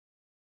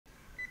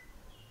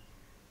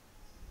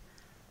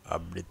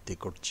আবৃত্তি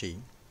করছি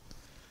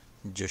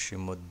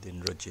জসিমুদ্দিন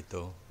রচিত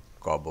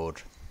কবর।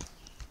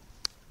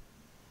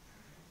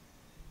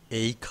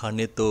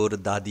 এইখানে তোর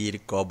দাদির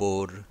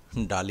কবর,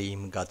 ডালিম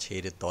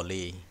গাছের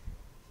তলে,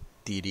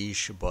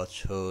 ৩০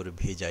 বছর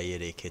ভিজাইয়ে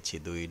রেখেছি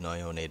দুই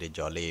নয়নের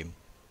জলে।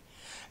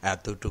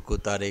 এতটুকু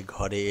তারে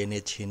ঘরে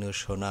এনেছিনু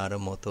সোনার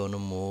মতন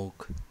মুখ,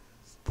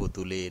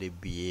 পুতুলের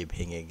বিয়ে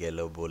ভেঙে গেল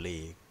বলে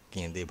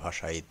কেঁদে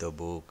ভাসাইত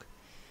বুক।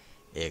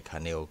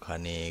 এখানে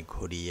ওখানে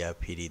ঘুরিয়া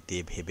ফিরিতে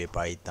ভেবে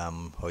পাইতাম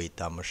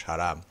হইতাম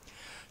সারা,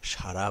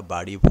 সারা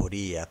বাড়ি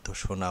ভরি এত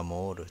সোনা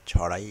মোর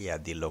ছড়াইয়া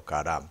দিল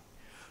কারা।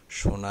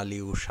 সোনালি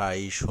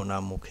উষাই সোনা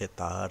মুখে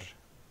তার,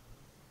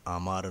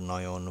 আমার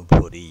নয়ন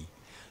ভরি,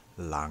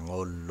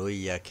 লাঙল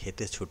লইয়া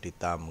খেতে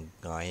ছুটিতাম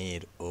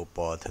গাঁয়ের ও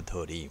পথ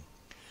ধরি।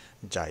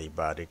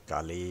 যাইবার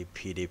কালে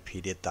ফিরে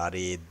ফিরে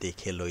তারে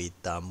দেখে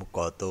লইতাম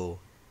কত,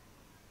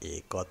 এ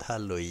কথা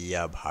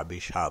লইয়া ভাবি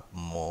সাপ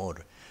মোর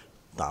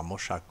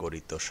তামসা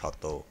করিত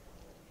শত।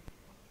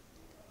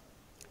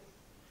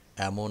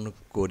 এমন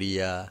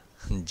করিয়া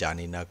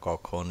জানি না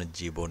কখন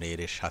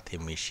জীবনের সাথে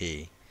মিশে,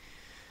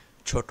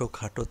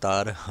 ছোটখাটো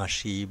তার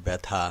হাসি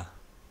ব্যথা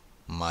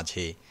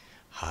মাঝে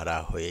হারা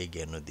হয়ে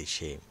গেল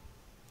দিশে।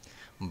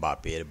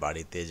 বাপের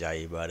বাড়িতে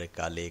যাইবার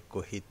কালে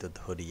কহিত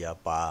ধরিয়া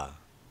পা,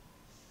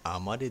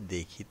 আমারে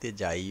দেখিতে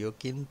যাইও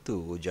কিন্তু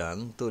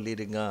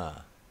উজানতলির গাঁ।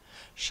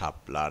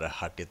 শাপলার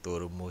হাটে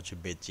তরমুজ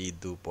বেচি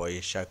 2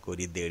 পয়সা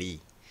করি দেড়ি,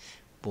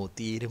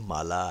 পুঁতির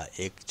মালা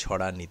এক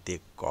ছড়া নিতে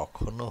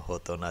কখনো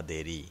হতো না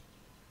দেরি।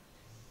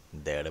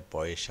 1.5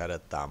 পয়সার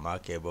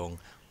তামাক এবং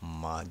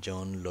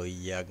মাজন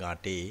লইয়া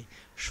গাঁটে,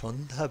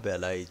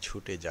 সন্ধ্যাবেলায়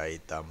ছুটে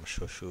যাইতাম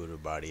শ্বশুর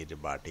বাড়ির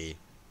বাটে।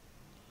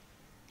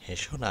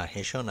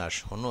 হেসো না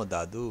শোনো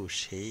দাদু,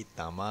 সেই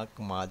তামাক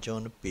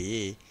মাজন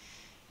পেয়ে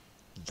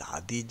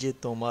দাদি যে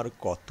তোমার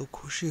কত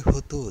খুশি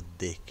হতো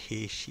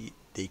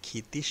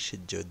দেখিতিস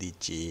যদি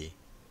চেয়ে।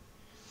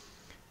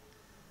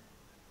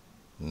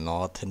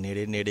 নথ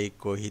নেড়ে নেড়ে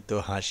কহিত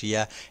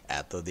হাসিয়া,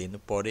 এতদিন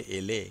পরে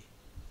এলে,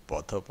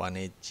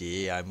 পথপানে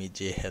চেয়ে আমি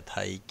যে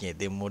হেথাই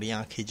কেঁদে মরি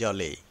আঁখি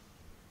জলে।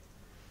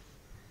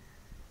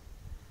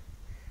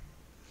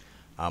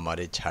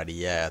 আমারে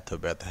ছাড়িয়া এত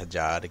ব্যথা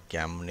যার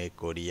কেমনে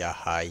করিয়া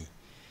হাই,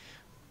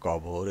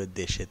 কবর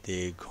দেশেতে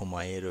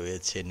ঘুমায়ে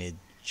রয়েছে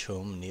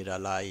নিঝুম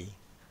নিরালাই।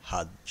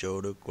 হাত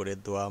জোড় করে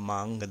দোয়া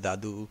মাং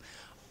দাদু,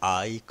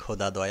 আই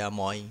খোদা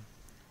দয়াময়,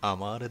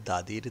 আমার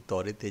দাদির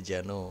তরেতে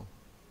যেন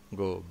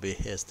গো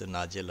বেহেশত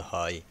নাজেল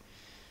হয়।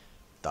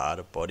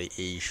 তারপরে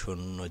এই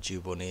শূন্য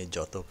জীবনে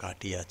যত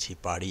কাটিয়াছি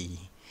পাড়ি,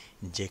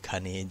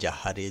 যেখানে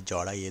যাহারে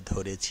জড়াইয়ে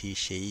ধরেছি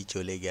সেই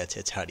চলে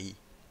গেছে ছাড়ি।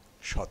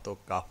 শত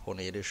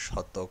কাফনের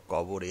শত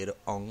কবরের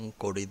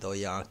অঙ্ক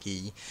হৃদয়ে আঁকি,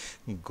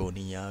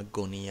 গনিয়া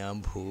গনিয়া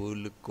ভুল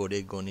করে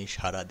গনি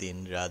সারাদিন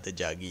রাত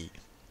জাগি।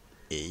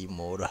 এই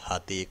মোর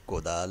হাতে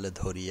কোদাল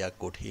ধরিয়া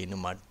কঠিন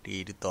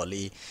মাটির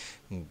তলে,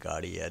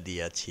 গাড়িয়া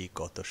দিয়াছি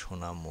কত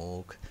সোনা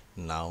মুখ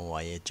নাও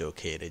আয়ে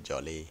চোখের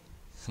জলে।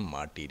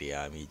 মাটিরে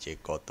আমি যে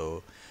কত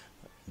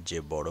যে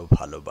বড়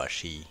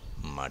ভালোবাসি,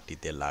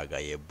 মাটিতে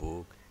লাগায়ে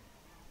বুক।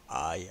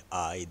 আয়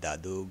আয়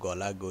দাদু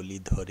গলা গলি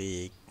ধরে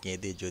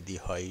কেঁদে যদি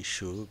হয়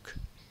সুখ।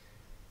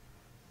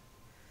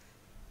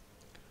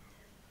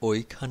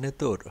 ওইখানে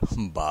তোর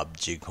বাপ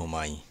যে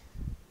ঘুমাই,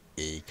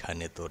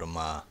 এইখানে তোর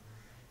মা,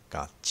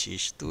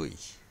 কাঁদছিস তুই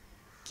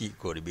কি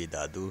করবি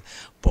দাদু,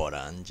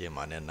 পরাণ যে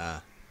মানে না।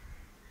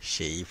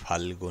 সেই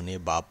ফাল্গুনে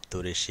বাপ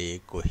তোরে সে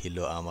কহিল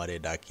আমারে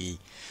ডাকি,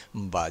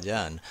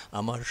 বাজান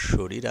আমার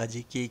শরীর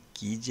আজিকে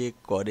কি যে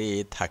করে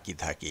থাকি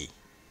থাকি।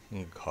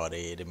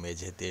 ঘরের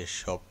মেঝেতে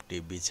সবটি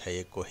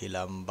বিছায়ে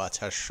কহিলাম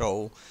বাছা শও,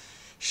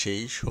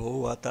 সেই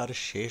শোয়া তার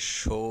শেষ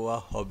শোয়া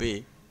হবে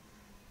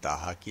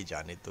তাহা কি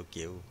জানে তো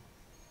কেউ।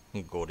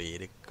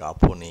 গোরের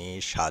কাফনে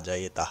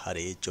সাজায়ে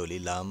তাহারে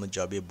চলিলাম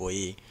যবে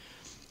বয়ে,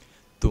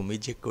 তুমি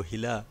যে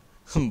কহিলা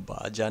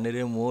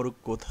বাজানেরে মোর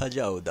কোথা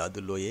যাও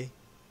দাদু লয়ে।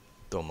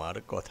 তোমার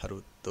কথার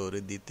উত্তর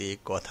দিতে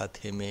কথা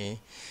থেমে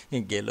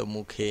গেল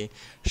মুখে,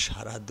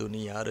 সারা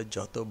দুনিয়ার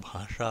যত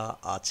ভাষা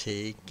আছে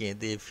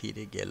কেঁদে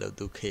ফিরে গেল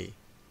দুঃখে।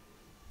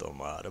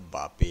 তোমার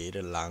বাপের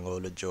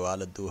লাঙল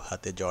জোয়াল 2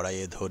 হাতে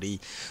জড়ায়ে ধরি,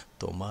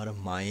 তোমার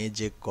মায়ে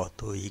যে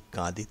কতই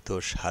কাঁদিত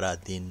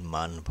সারাদিন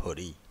মান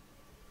ভরি।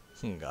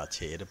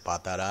 গাছের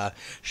পাতারা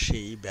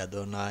সেই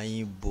বেদনায়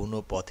বুনো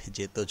পথে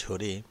যেত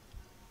ঝরে,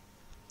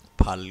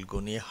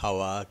 ফাল্গুনে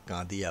হাওয়া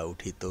কাঁদিয়া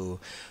উঠিত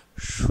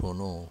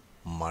শোনো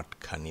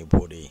মাঠখানি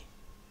ভরে।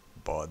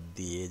 পথ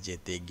দিয়ে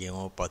যেতে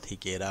গেঁয়ো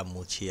পথিকেরা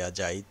মুছিয়া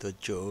যাইত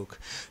চোখ,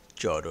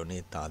 চরণে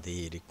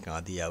তাদের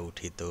কাঁদিয়া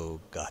উঠিত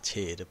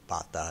গাছের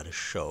পাতার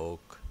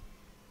শোক।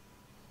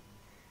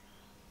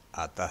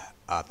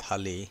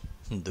 আথালে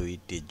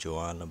 2টি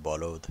জোয়ান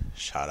বলদ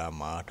সারা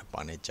মাঠ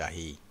পানে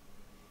চাহি,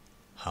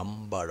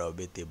 হাম্বা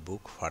রবেতে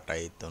বুক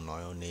ফাটাইত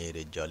নয়নের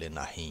জলে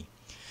নাহি।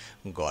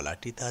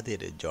 গলাটি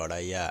তাদের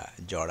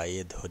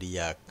জড়াইয়ে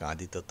ধরিয়া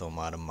কাঁদিত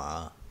তোমার মা,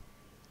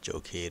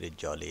 চোখের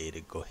জলের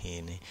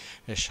গহীন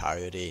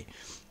সায়রে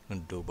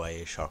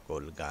ডুবায়ে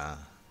সকল গাঁ।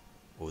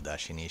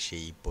 উদাসীনী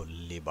সেই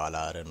পল্লী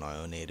বালার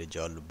নয়নের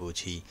জল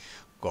বুঝি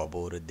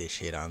কবর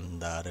দেশের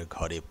আন্দার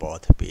ঘরে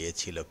পথ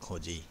পেয়েছিল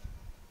খোঁজি।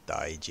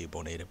 তাই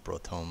জীবনের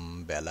প্রথম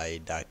বেলায়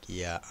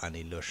ডাকিয়া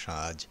আনিল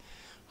সাজ,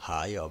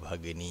 হায়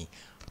অভাগিনী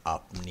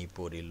আপনি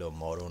পড়িল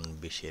মরণ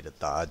বিষের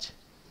তাজ।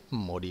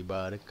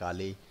 মরিবার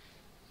কালে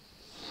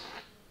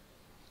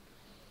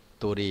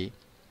তোরে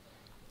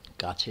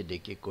কাছে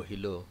ডেকে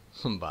কহিল,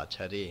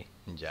 বাছারে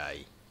যাই,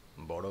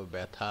 বড়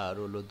ব্যথা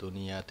রইল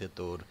দুনিয়াতে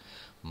তোর,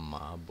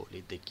 মা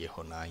বলিতে কেহ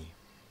নাই।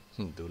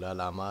 দুলাল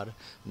আমার,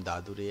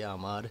 দাদুরে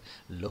আমার,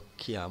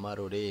 লক্ষ্মী আমার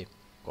ওরে,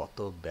 কত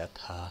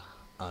ব্যথা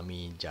আমি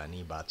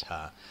জানি বাছা,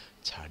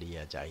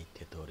 ছাড়িয়া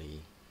যাইতে তোরে।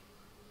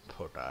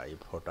 ফোটায়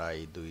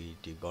ফোটায়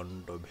দুইটি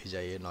গণ্ড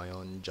ভেজায়ে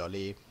নয়ন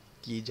জলে,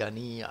 কি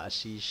জানি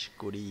আশিস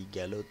করি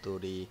গেল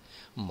তোরে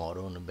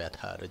মরণ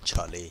ব্যথার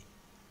ছলে।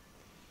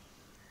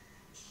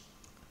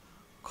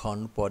 ক্ষণ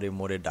পরে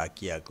মোরে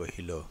ডাকিয়া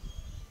কহিল,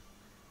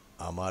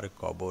 আমার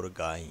কবর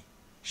গাই,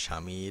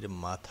 স্বামীর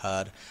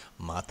মাথার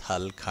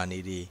মাথাল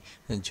খানিরে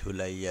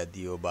ঝুলাইয়া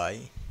দিও বাই।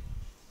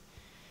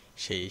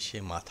 সেই সে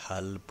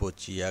মাথাল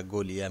পচিয়া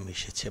গলিয়া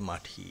মিশেছে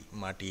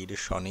মাটির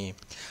সনে,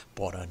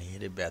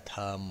 পরাণের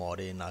ব্যথা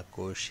মরে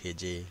নাকো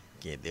সেজে,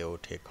 কেঁদে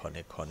ওঠে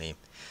ক্ষণে ক্ষণে।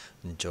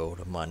 জোর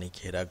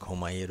মানিকেরা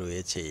ঘুমায়ে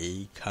রয়েছে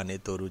এইখানে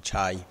তরু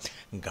ছাই,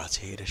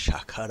 গাছের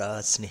শাখারা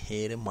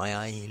স্নেহের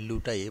মায়ায়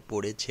লুটায়ে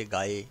পড়েছে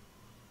গায়ে।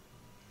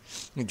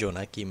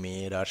 জোনাকি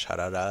মেয়েরা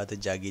সারা রাত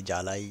জাগি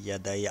জ্বালাইয়া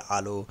দেয়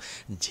আলো,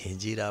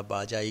 ঝিঁঝিরা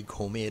বাজাই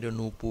ঘুমের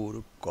নূপুর,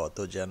 কত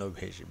যেন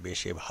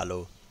বেশে ভালো।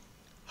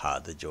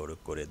 হাত জোর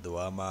করে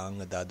দোয়া মাং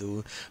দাদু,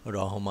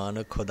 রহমান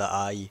খোদা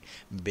আই,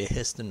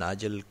 বেহেশত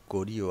নাজল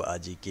করিও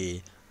আজিকে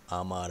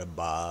আমার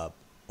বাপ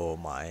ও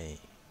মায়।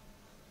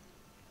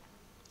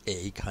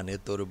 এইখানে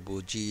তোর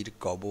বুজির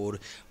কবর,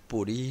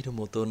 পরীর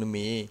মতন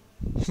মেয়ে,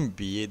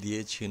 বিয়ে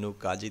দিয়েছিল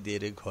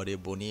কাজীদের ঘরে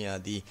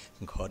বনিয়াদি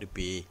ঘর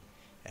পেয়ে।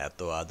 এত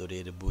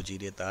আদরের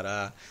বুজিরে তারা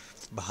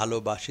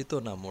ভালোবাসিত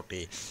না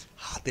মোটে,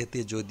 হাতেতে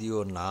যদিও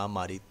না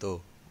মারিত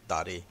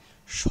তারে,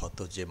 শত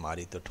যে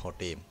মারিত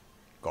ঠোঁটে।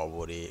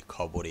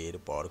 খবরের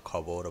পর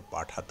খবর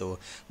পাঠাতো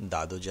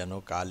দাদু যেন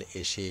কাল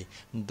এসে,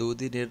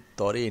 দুদিনের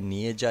তরে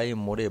নিয়ে যায়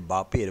মোরে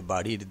বাপের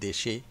বাড়ির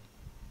দেশে।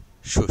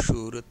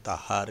 শ্বশুর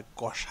তাহার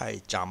কষায়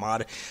চামার,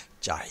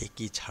 চাহে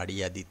কি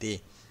ছাড়িয়া দিতে,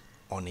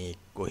 অনেক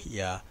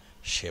কহিয়া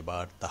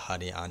সেবার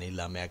তাহারে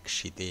আনিলাম এক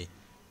শীতে।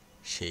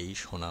 সেই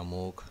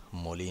সোনামুখ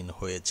মলিন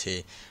হয়েছে,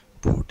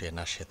 ফোটে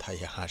না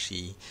সেথায়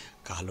হাসি,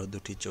 কালো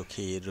দুটি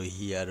চোখে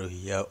রহিয়া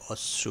রহিয়া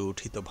অশ্রু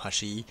উঠিত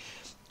ভাসি।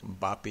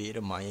 বাপের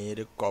মায়ের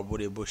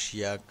কবরে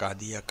বসিয়া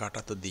কাঁদিয়া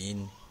কাটাত দিন,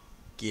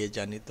 কে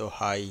জানিত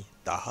হাই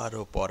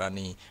তাহারও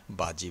পরাণে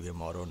বাজিবে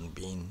মরণ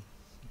বিন।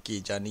 কি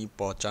জানি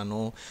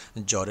পচানো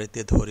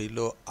জ্বরেতে ধরিল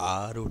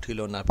আর উঠিল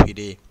না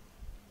ফিরে,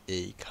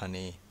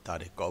 এইখানে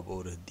তারে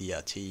কবর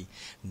দিয়াছি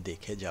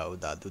দেখে যাও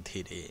দাদু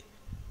ধীরে।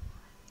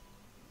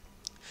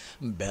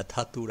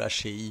 ব্যথা তুরা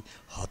সেই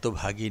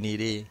হতভাগিনী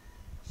রে,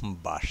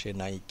 বাসে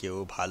নাই কেউ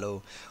ভালো,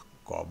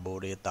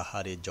 কবরে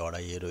তাহারে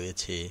জড়াইয়ে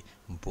রয়েছে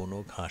বুনো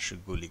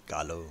ঘাসগুলি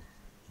কালো।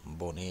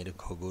 বনের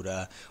ঘুঘুরা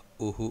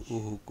উহু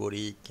উহু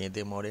করি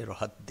কেঁদে মরে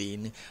রাত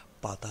দিন,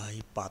 পাতায়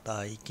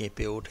পাতায়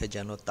কেঁপে ওঠে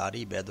যেন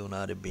তারই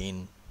বেদনার বিন।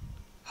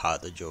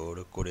 হাত জোড়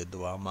করে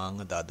দোয়া মাং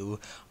দাদু,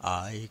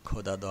 আয়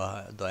খোদা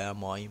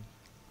দয়াময়,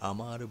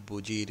 আমার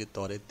বুজির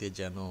তরেতে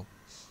যেন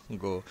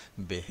গো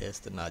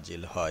বেহেশত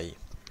নাজিল হয়।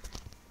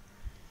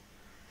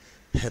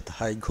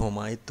 হেথায়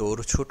ঘুমায় তোর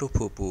ছোট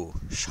ফুপু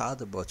 7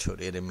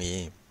 বছরের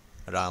মেয়ে,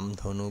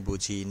 রামধনু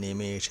বুঝি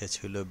নেমে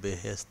এসেছিল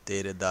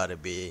বেহেশতের দ্বার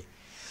বেয়ে।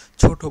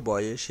 ছোট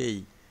বয়সেই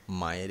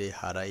মায়েরে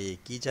হারায়ে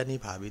কি জানি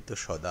ভাবিত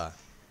সদা,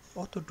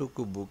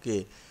 অতটুকু বুকে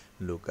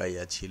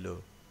লুকাইয়াছিল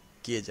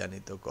কে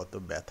জানিত কত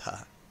ব্যথা।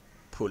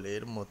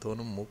 ফুলের মতন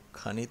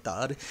মুখখানি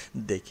তার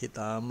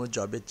দেখিতাম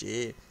যবে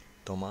চেয়ে,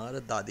 তোমার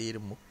দাদির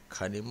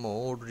মুখখানি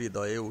মোর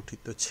হৃদয়ে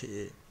উঠিত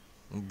ছেয়ে।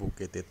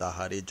 বুকেতে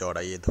তাহারে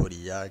জড়াইয়ে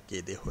ধরিয়া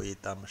কেঁদে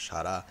হইতাম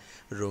সারা,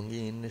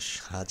 রঙিন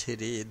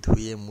সাঁঝেরে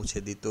ধুয়ে মুছে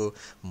দিত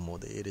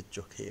মোদের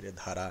চোখের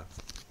ধারা।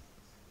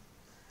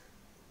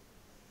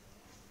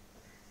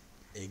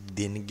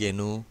 একদিন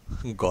গেনু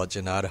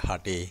গজনার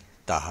হাটে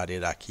তাহারে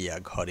রাখিয়া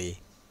ঘরে,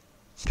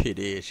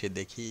 ফিরে এসে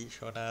দেখি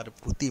সোনার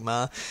প্রতিমা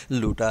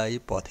লুটাই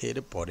পথের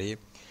পরে।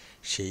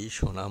 সেই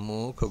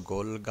সোনামুখ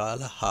গোলগাল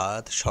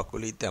হাত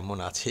সকলই তেমন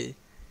আছে,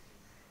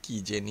 কি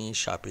জেনি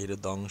সাপের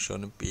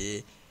দংশন পেয়ে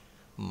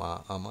মা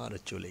আমার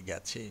চলে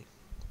গেছে।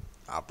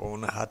 আপন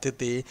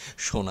হাতেতে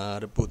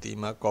সোনার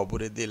প্রতিমা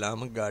কবরে দিলাম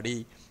গাড়ি,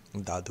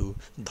 দাদু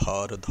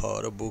ধর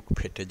ধর বুক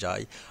ফেটে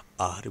যায়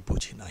আর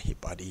বুঝি নাহি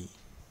পারি।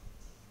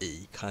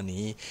 এইখানে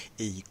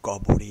এই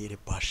কবরের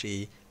পাশে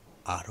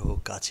আরো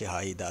কাছে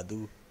আয়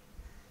দাদু,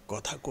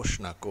 কথা কোষ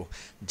নাকো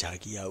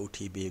জাগিয়া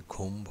উঠিবে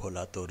ঘুম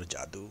ভোলা তোর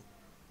জাদু।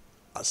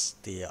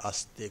 আস্তে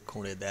আস্তে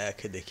খুঁড়ে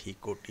দেখি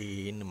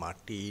কঠিন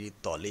মাটির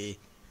তলে,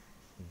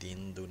 দিন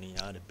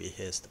দুনিয়ার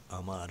বেহেশত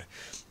আমার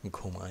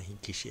ঘুমাই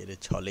কিসের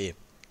ছলে।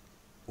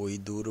 ওই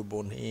দূর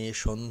বনে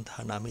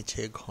সন্ধ্যা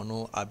নামেছে ঘন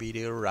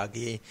আবিরের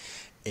রাগে,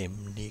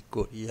 এমনি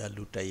করিয়া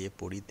লুটাইয়ে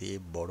পড়িতে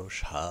বড়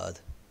সাধ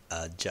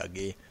আজ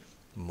জাগে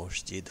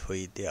মসজিদ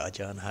হইতে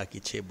আজান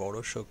হাকিছে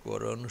বড়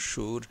সকরণ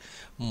সুর,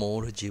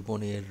 মোর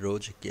জীবনের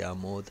রোজ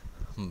কিয়ামত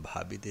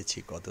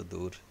ভাবিতেছি কত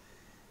দূর।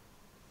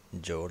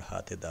 জোর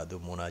হাতে দাদু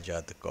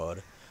মোনাজাত কর,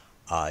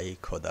 আয়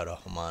খোদা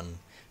রহমান,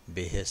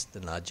 বেহেস্ত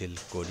নাজিল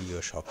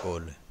করিও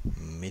সকল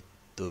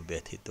মৃত্যু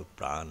ব্যথিত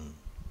প্রাণ।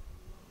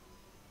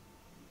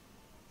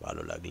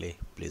 ভালো লাগলে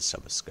প্লিজ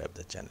সাবস্ক্রাইব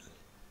দ্য চ্যানেল।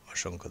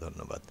 অসংখ্য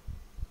ধন্যবাদ।